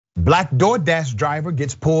Black DoorDash driver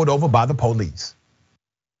gets pulled over by the police.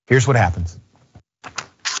 Here's what happens.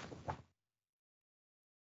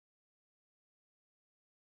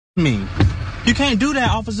 Me. You can't do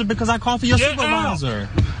that, officer, because I called for your supervisor.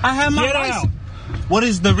 I have my license. What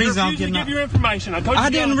is the reason I'm getting out? To give your information. I told you I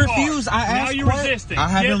didn't refuse. I asked. Now you're resisting. I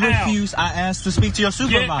haven't refused. I asked to speak to your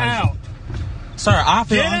supervisor. Get out. Sir, I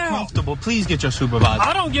feel uncomfortable. Please get your supervisor.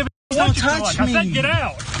 I don't give a Don't touch me. I said get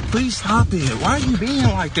out. Please stop it. Why are you being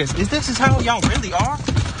like this? Is how y'all really are?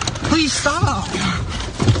 Please stop.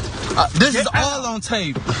 This is all on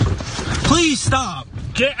tape. Please stop.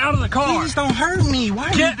 Get out of the car. Please don't hurt me. Why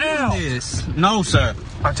are you doing this? No, sir.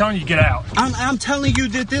 I'm telling you, get out. I'm telling you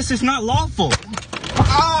that this is not lawful.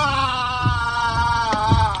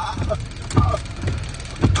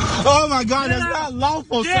 Oh my God, that's not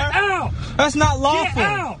lawful, sir. Get out. That's not lawful.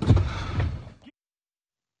 Get out.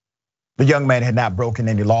 The young man had not broken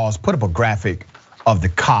any laws. Put up a graphic of the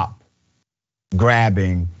cop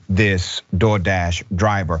grabbing this DoorDash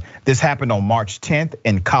driver. This happened on March 10th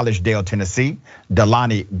in Collegedale, Tennessee.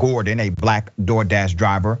 Delane Gordon, a black DoorDash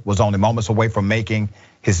driver, was only moments away from making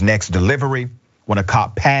his next delivery when a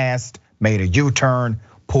cop passed, made a U-turn,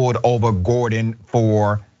 pulled over Gordon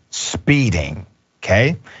for speeding,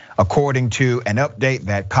 okay? According to an update,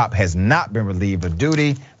 that cop has not been relieved of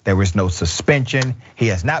duty. There is no suspension. He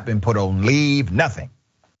has not been put on leave, nothing.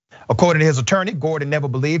 According to his attorney, Gordon never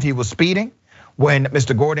believed he was speeding. When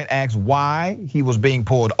Mr. Gordon asked why he was being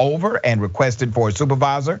pulled over and requested for a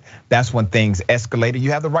supervisor, that's when things escalated.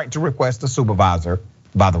 You have the right to request a supervisor,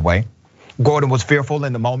 by the way. Gordon was fearful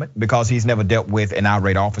in the moment because he's never dealt with an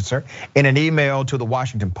irate officer. In an email to the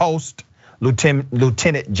Washington Post,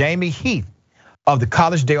 Lieutenant Jamie Heath of the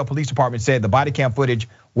Collegedale Police Department said the body cam footage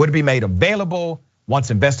would be made available once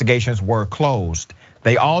investigations were closed.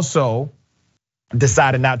 They also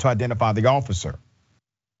decided not to identify the officer.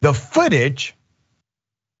 The footage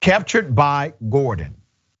captured by Gordon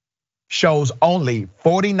shows only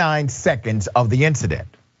 49 seconds of the incident.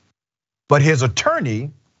 But his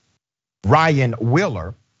attorney, Ryan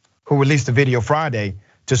Wheeler, who released the video Friday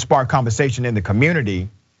to spark conversation in the community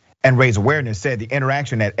and raise awareness, said the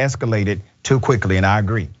interaction had escalated too quickly, and I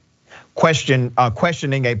agree. Questioning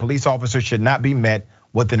a police officer should not be met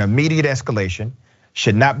with an immediate escalation,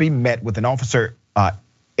 should not be met with an officer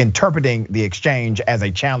interpreting the exchange as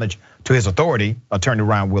a challenge to his authority, Attorney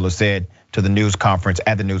Ryan Wheeler said to the news conference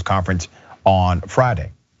on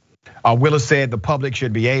Friday. Wheeler said the public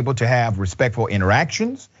should be able to have respectful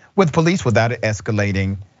interactions with police without it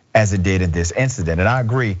escalating as it did in this incident. And I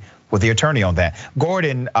agree with the attorney on that.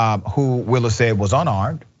 Gordon, who Wheeler said was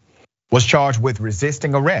unarmed, was charged with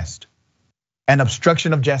resisting arrest and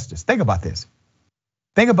obstruction of justice. Think about this.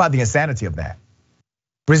 Think about the insanity of that.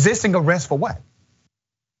 Resisting arrest for what?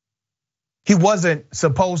 He wasn't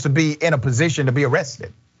supposed to be in a position to be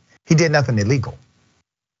arrested. He did nothing illegal.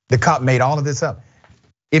 The cop made all of this up.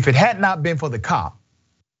 If it had not been for the cop,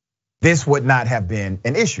 this would not have been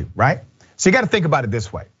an issue, right? So you got to think about it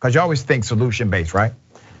this way, because you always think solution-based, right?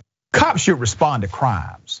 Cops should respond to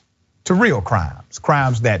crimes, to real crimes,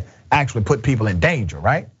 crimes that actually put people in danger,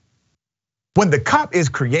 right? When the cop is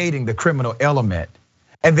creating the criminal element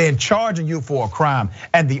and then charging you for a crime,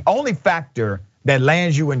 and the only factor that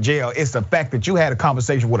lands you in jail is the fact that you had a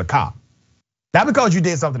conversation with a cop. Not because you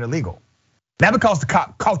did something illegal, not because the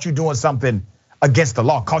cop caught you doing something against the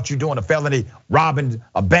law, caught you doing a felony, robbing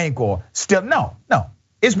a bank or still, no.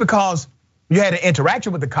 It's because you had an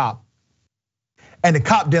interaction with the cop and the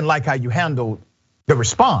cop didn't like how you handled the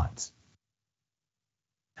response.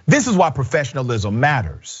 This is why professionalism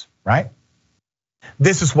matters, right?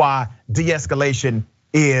 This is why de-escalation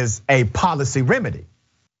is a policy remedy.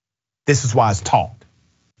 This is why it's taught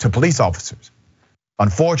to police officers.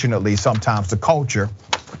 Unfortunately, sometimes the culture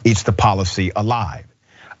eats the policy alive.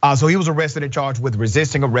 So he was arrested and charged with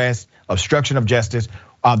resisting arrest, obstruction of justice.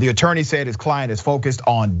 The attorney said his client is focused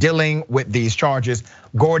on dealing with these charges.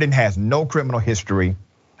 Gordon has no criminal history,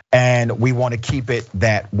 and we want to keep it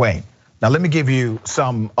that way. Now, let me give you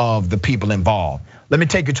some of the people involved. Let me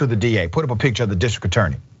take you to the DA. Put up a picture of the district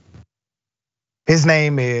attorney. His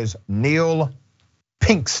name is Neil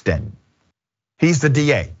Pinkston. He's the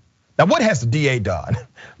DA. Now, what has the DA done?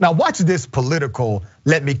 Now, watch this political,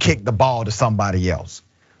 let me kick the ball to somebody else.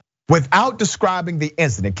 Without describing the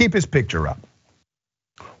incident, keep his picture up.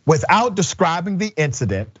 Without describing the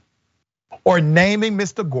incident or naming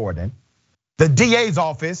Mr. Gordon, the DA's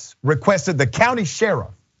office requested the county sheriff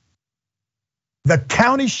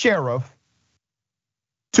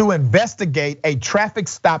to investigate a traffic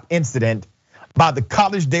stop incident by the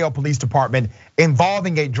Collegedale Police Department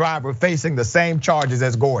involving a driver facing the same charges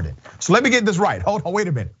as Gordon. So let me get this right. Hold on, wait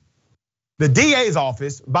a minute. The DA's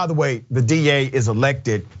office, by the way, the DA is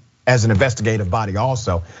elected as an investigative body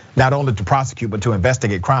also, not only to prosecute, but to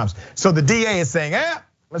investigate crimes. So the DA is saying,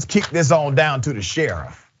 let's kick this on down to the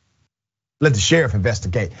sheriff. Let the sheriff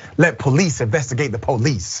investigate. Let police investigate the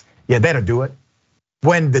police. Yeah, that'll do it.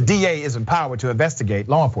 When the DA is empowered to investigate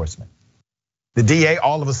law enforcement, the DA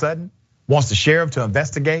all of a sudden wants the sheriff to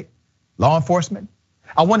investigate law enforcement.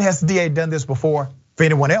 I wonder, has the DA done this before for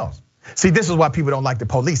anyone else? See, this is why people don't like the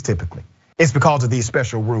police typically. It's because of these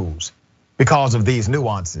special rules, because of these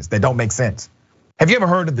nuances that don't make sense. Have you ever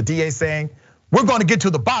heard of the DA saying, we're going to get to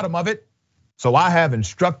the bottom of it, so I have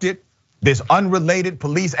instructed this unrelated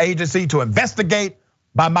police agency to investigate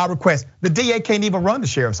by my request? The DA can't even run the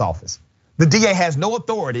sheriff's office. The DA has no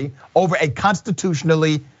authority over a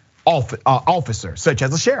constitutionally officer, such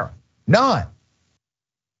as a sheriff. None.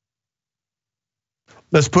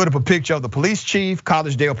 Let's put up a picture of the police chief,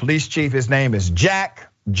 Collegedale police chief. His name is Jack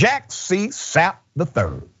C. Sapp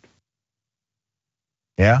III.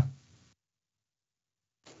 Yeah.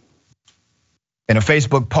 In a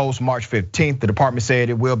Facebook post, March 15th, the department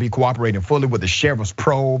said it will be cooperating fully with the sheriff's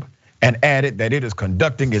probe and added that it is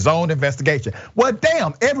conducting its own investigation. Well,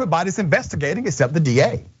 damn, everybody's investigating except the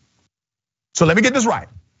DA. So let me get this right.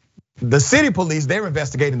 The city police, they're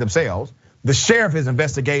investigating themselves. The sheriff is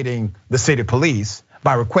investigating the city police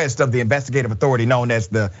by request of the investigative authority known as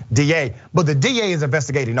the DA, but the DA is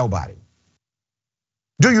investigating nobody.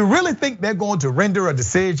 Do you really think they're going to render a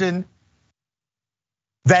decision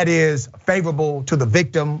that is favorable to the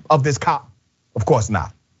victim of this cop? Of course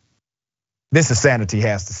not. This insanity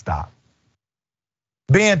has to stop.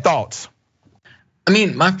 Ben, thoughts? I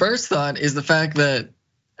mean, my first thought is the fact that,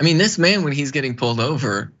 this man, when he's getting pulled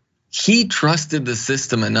over, he trusted the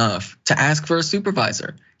system enough to ask for a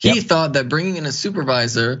supervisor. He thought that bringing in a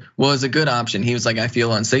supervisor was a good option. He was like, I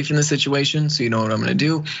feel unsafe in this situation, so you know what I'm gonna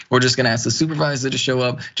do? We're just gonna ask the supervisor to show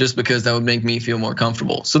up just because that would make me feel more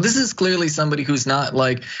comfortable. So this is clearly somebody who's not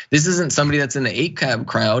like, this isn't somebody that's in the 8-cab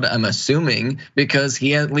crowd, I'm assuming, because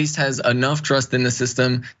he at least has enough trust in the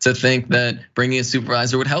system to think that bringing a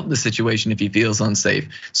supervisor would help the situation if he feels unsafe.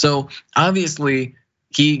 So obviously,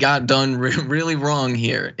 he got done really wrong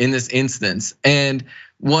here in this instance. And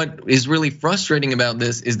what is really frustrating about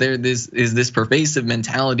this is this pervasive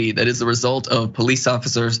mentality that is the result of police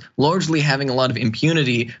officers largely having a lot of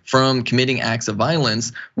impunity from committing acts of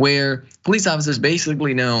violence, where police officers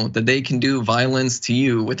basically know that they can do violence to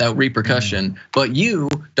you without repercussion, but you're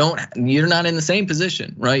not in the same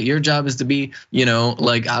position, right? Your job is to be,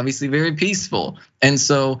 like obviously very peaceful. And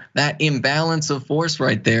so that imbalance of force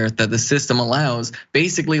right there that the system allows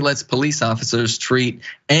basically lets police officers treat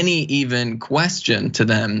any even question to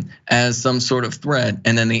them as some sort of threat,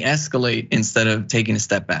 and then they escalate instead of taking a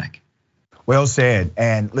step back. Well said.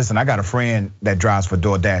 And listen, I got a friend that drives for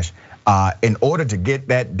DoorDash. In order to get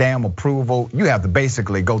that damn approval, you have to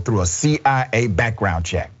basically go through a CIA background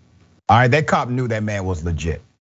check. All right, that cop knew that man was legit.